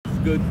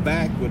good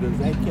backward as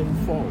I can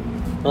forward.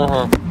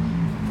 Uh-huh.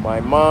 My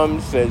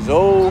mom says,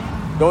 "Oh,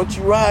 don't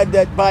you ride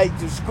that bike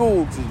to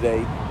school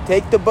today.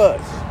 Take the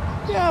bus."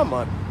 "Yeah,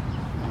 Mom."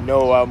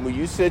 "No,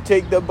 you said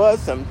take the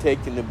bus. I'm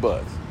taking the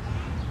bus."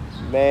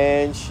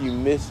 Man, she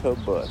missed her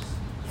bus.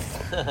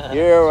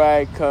 Here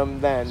I come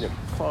down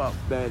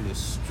the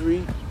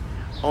street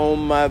on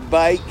my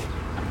bike,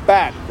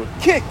 backward,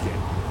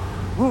 kicking.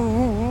 Woo,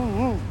 woo, woo,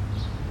 woo.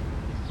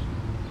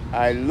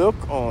 I look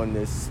on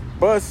this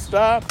bus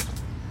stop.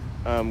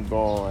 I'm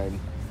going,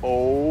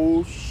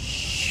 oh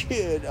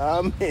shit,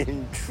 I'm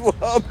in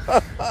trouble.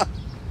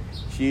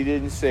 She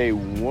didn't say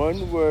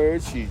one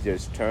word. She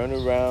just turned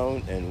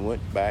around and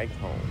went back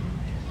home.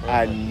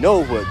 I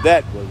know what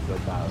that was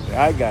about.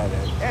 I got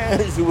an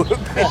ass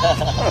whooping.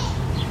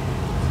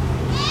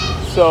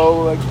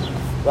 So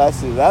I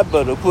said, I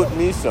better put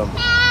me some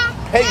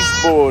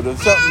pasteboard or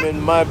something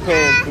in my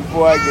pants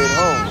before I get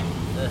home.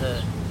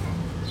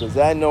 Because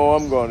I know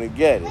I'm going to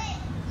get it.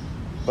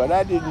 But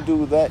I didn't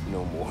do that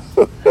no more.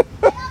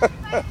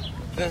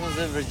 This was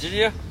in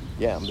Virginia?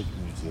 Yeah, I'm in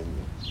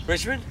Virginia.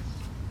 Richmond?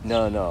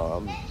 No,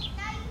 I'm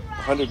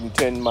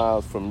 110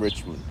 miles from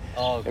Richmond.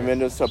 Oh, okay. And then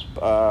there's a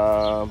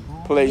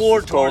place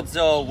more towards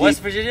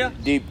West Virginia?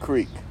 Deep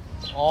Creek.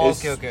 Oh,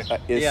 okay.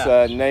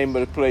 Name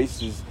of the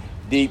place is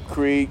Deep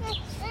Creek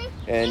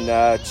and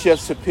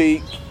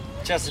Chesapeake.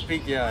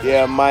 Chesapeake, yeah.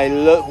 Yeah,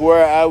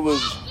 where I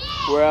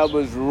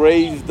was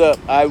raised up.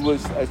 I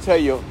was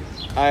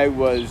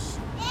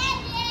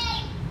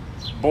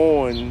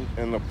born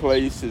in a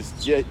place.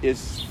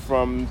 It's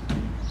from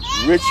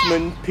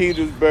Richmond,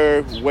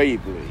 Petersburg,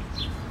 Wavery.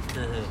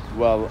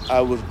 Well,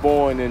 I was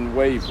born in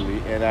Waverly,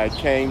 and I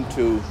came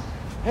to,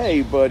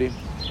 hey, buddy,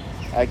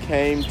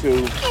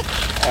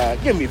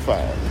 give me 5.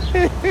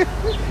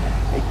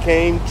 I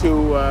came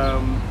to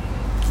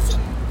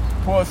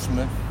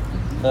Portsmouth,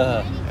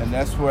 and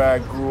that's where I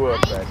grew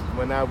up at.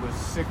 When I was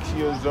 6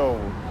 years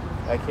old,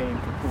 I came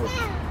to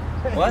Portsmouth.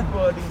 Hey, what?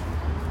 Buddy.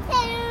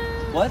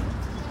 What?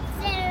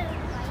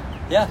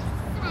 Yeah.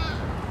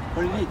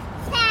 What do you need?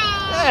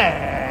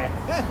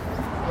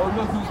 Oh,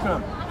 look who's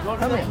coming.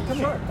 Come here.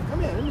 Come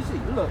here. Let me see.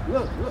 Look.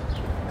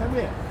 Come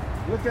here.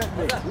 Look at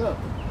me.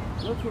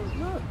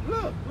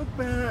 Look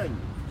behind you.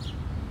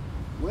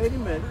 Wait a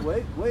minute.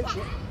 Wait.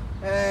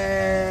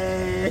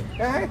 Hey.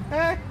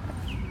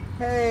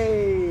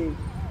 Hey.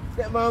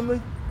 That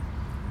mama.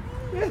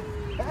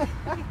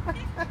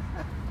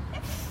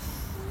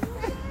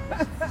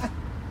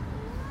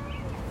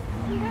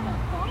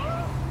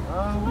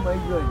 Oh my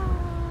goodness.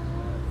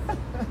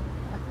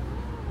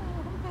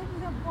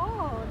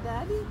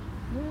 Daddy?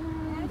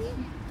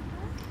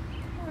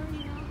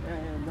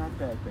 Not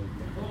that baby.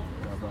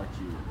 How about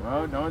you?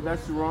 Oh, no,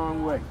 that's the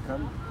wrong way.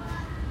 Come.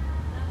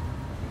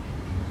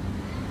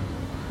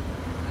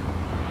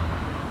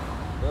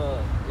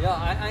 Yeah,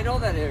 I know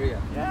that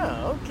area.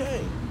 Yeah,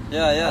 okay.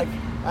 Yeah.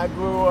 I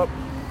grew up,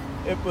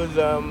 it was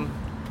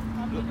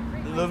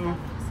little.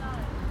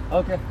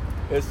 Okay.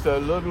 It's a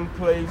little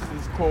place.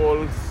 It's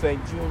called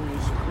St.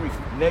 Junior's Creek,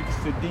 next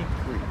to Deep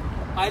Creek.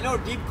 I know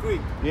Deep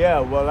Creek. Yeah,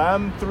 well,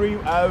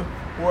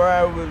 where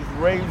I was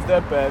raised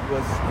up at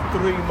was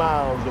 3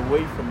 miles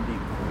away from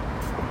Deep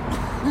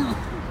Creek.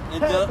 In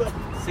the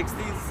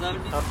 60s,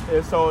 70s?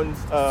 It's on,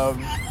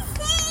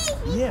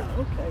 yeah,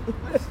 okay.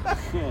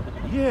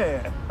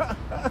 Yeah.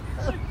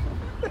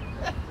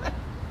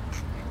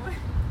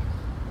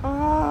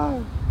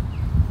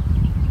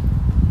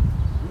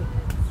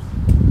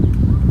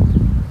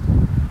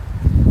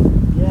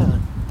 Yeah,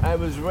 I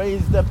was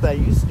raised up. I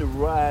used to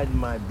ride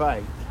my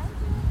bike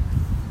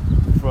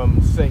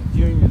from St.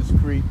 Junior's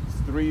Creek,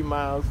 3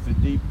 miles to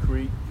Deep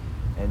Creek,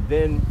 and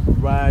then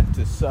ride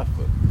to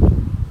Suffolk.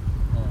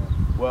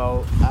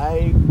 Well,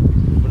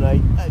 when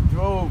I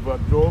drove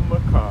my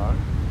car,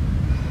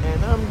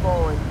 and I'm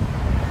going,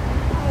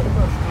 I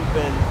must have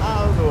been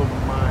out of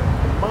my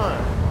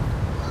mind.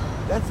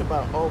 That's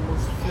about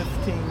almost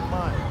 15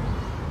 miles,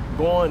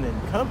 going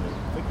and coming.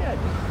 Forget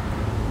it.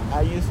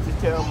 I used to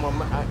tell my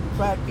mom, in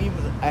fact,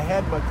 even I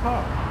had my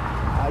car.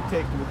 I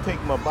would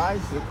take my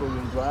bicycle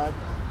and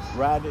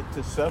ride it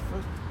to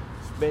Suffolk,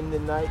 spend the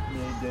night,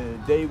 the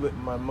day with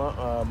my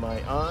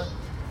aunt,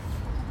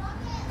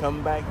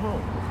 come back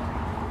home.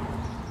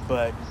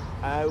 But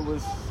I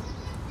was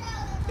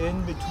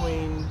in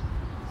between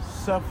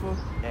Suffolk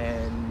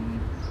and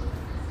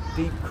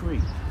Deep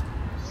Creek.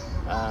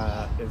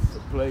 It's a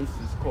place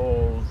it's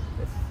called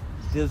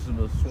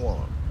Dismal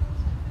Swamp.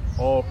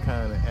 All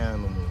kind of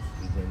animals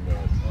is in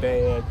there.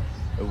 Bad.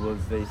 It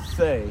was, they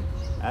say,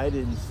 I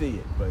didn't see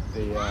it, but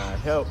the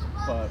health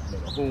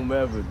department,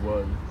 whomever it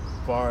was,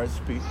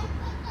 forest people,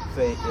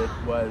 say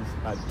it was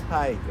a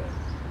tiger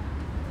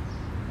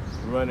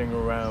running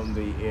around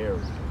the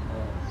area.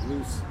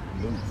 Loose.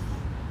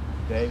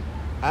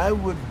 I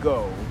would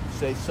go,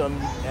 say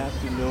some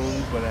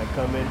afternoons when I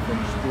come in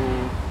from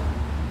school,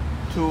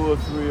 2 or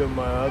 3 of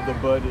my other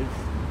buddies,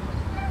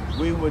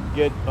 we would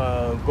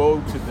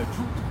go to the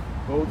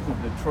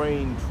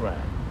train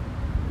track,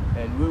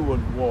 and we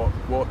would walk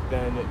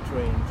down that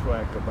train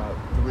track about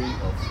 3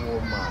 or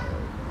 4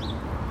 miles.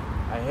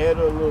 had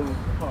a little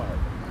cart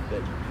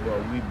that,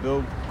 well, we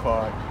built a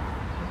cart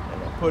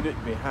and I put it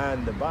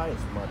behind the my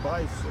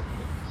bicycle.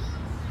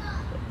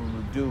 What we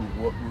would do,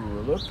 what we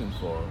were looking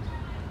for,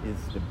 is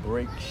the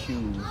brake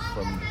shoes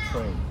from the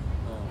train.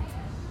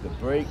 The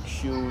brake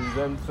shoes,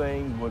 them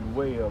things would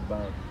weigh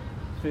about,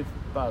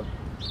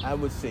 I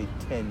would say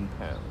 10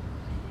 pounds.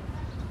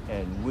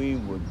 And we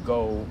would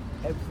go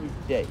every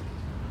day.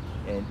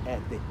 And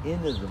at the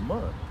end of the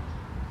month,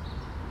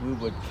 we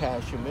would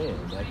cash them in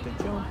at the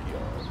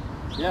junkyard.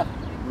 Yeah.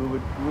 We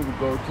would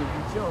go to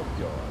the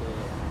junkyard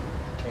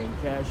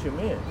and cash them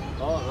in.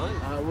 Oh,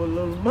 nice. Our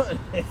little money.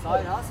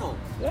 Side hustle.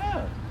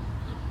 Yeah.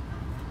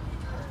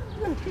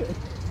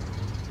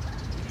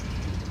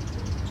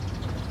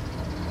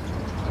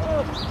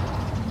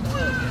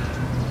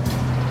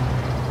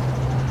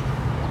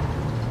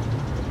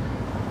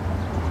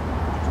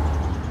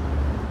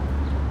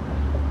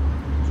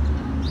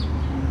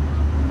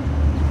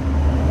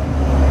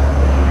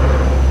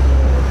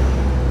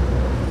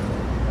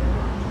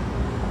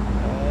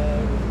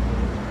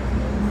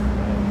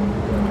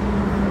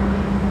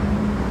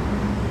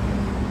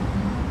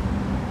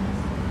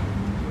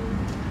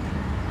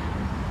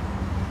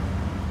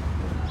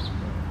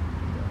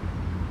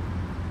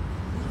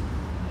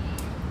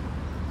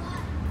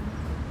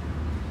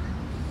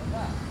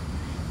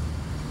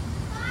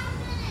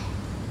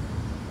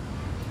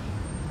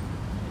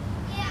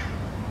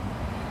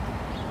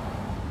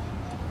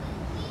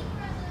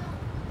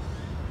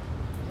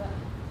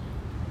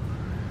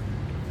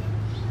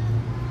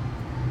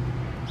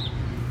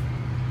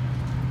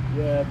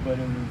 Yeah, but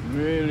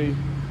it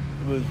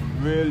was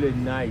really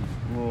nice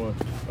growing.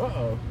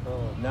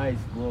 Nice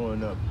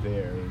growing up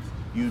there.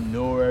 You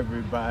know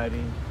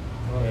everybody,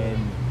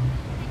 and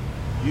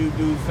you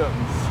do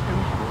something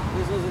stupid.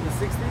 This was in the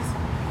 60s?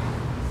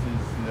 This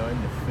is in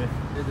the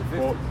 50s. In the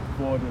 50s?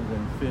 40s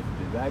and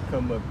 50s. I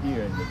come up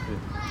here in the 50s.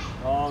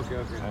 Oh,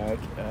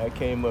 okay. I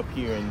came up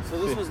here in the 50s. So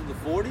this was in the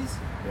 40s?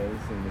 Yeah,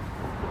 it's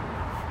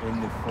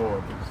in the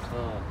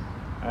 40s.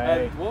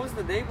 And what was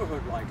the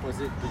neighborhood like? Was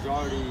it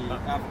majority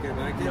African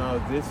American? No,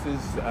 this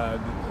is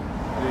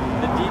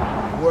The deep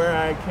where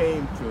I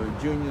came to,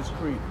 Junior's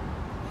Creek.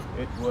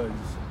 It was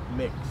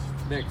mixed.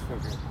 mix.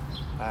 Okay.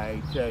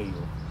 I tell you,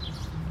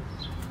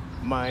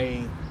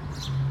 my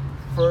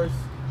first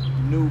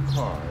new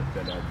car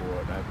that I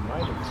bought, I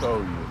might have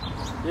told you.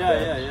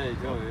 Yeah, you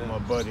told me. My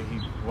buddy,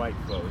 white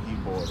fellow, he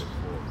bought it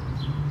for me.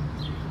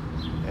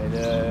 And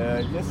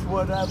just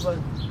whatever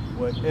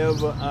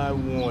I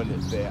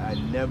wanted there, I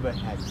never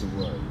had to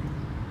worry.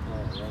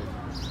 Oh,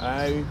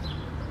 right.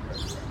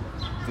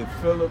 The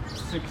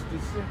Phillips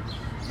 66,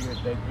 you at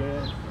that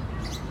gas,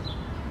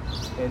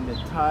 in the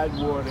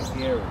Tidewater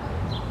area,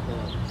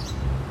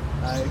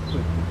 I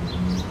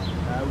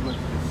was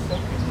the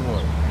second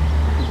one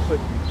to put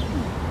the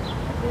key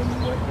in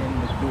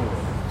the door.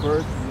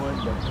 First one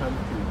that come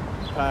to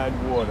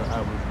Tidewater,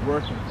 I was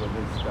working for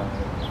this guy,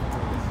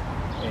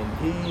 and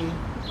he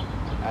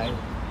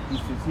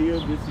says, here,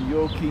 this is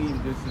your key,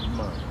 and this is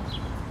mine.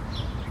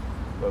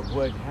 But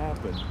what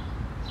happened,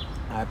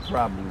 I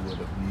probably would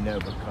have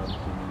never come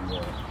to New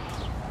York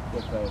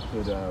if I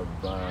could have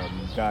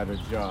got a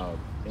job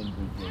in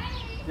Virginia.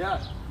 Yeah.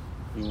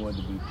 He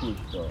wanted to be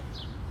pushed off.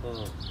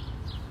 Oh,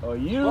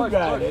 Push,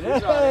 got it. You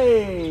got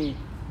Hey!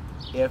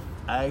 If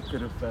I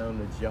could have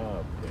found a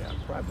job there, I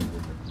probably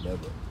would have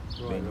never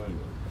been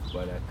here.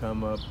 But I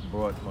come up,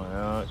 brought my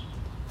aunt,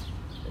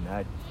 and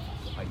a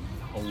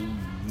whole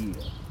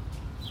year,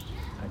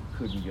 I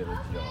couldn't get a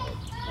job.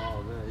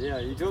 Oh man, yeah.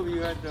 You told me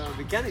you had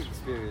mechanic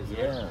experience. Right?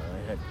 Yeah,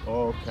 I had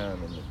all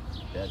kind of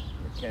that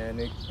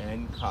mechanic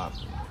and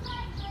carpentry.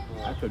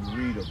 Oh. I could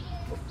read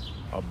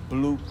a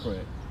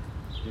blueprint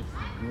just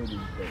as good as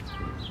that.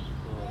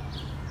 Oh.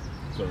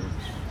 So,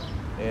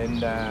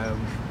 and I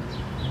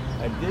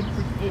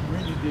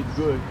really did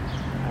good.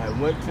 I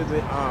went to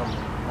the Army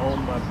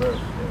on my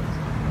birthday.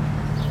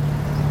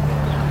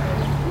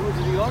 You went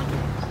to the Army?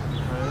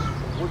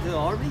 Huh? Went to the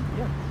Army?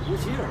 Yeah.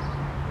 Which year?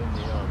 In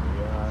the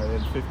Army,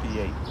 in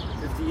 58.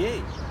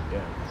 58.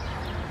 Yeah.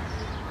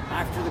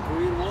 After the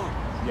Korean War.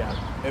 Yeah.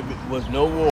 It was no war.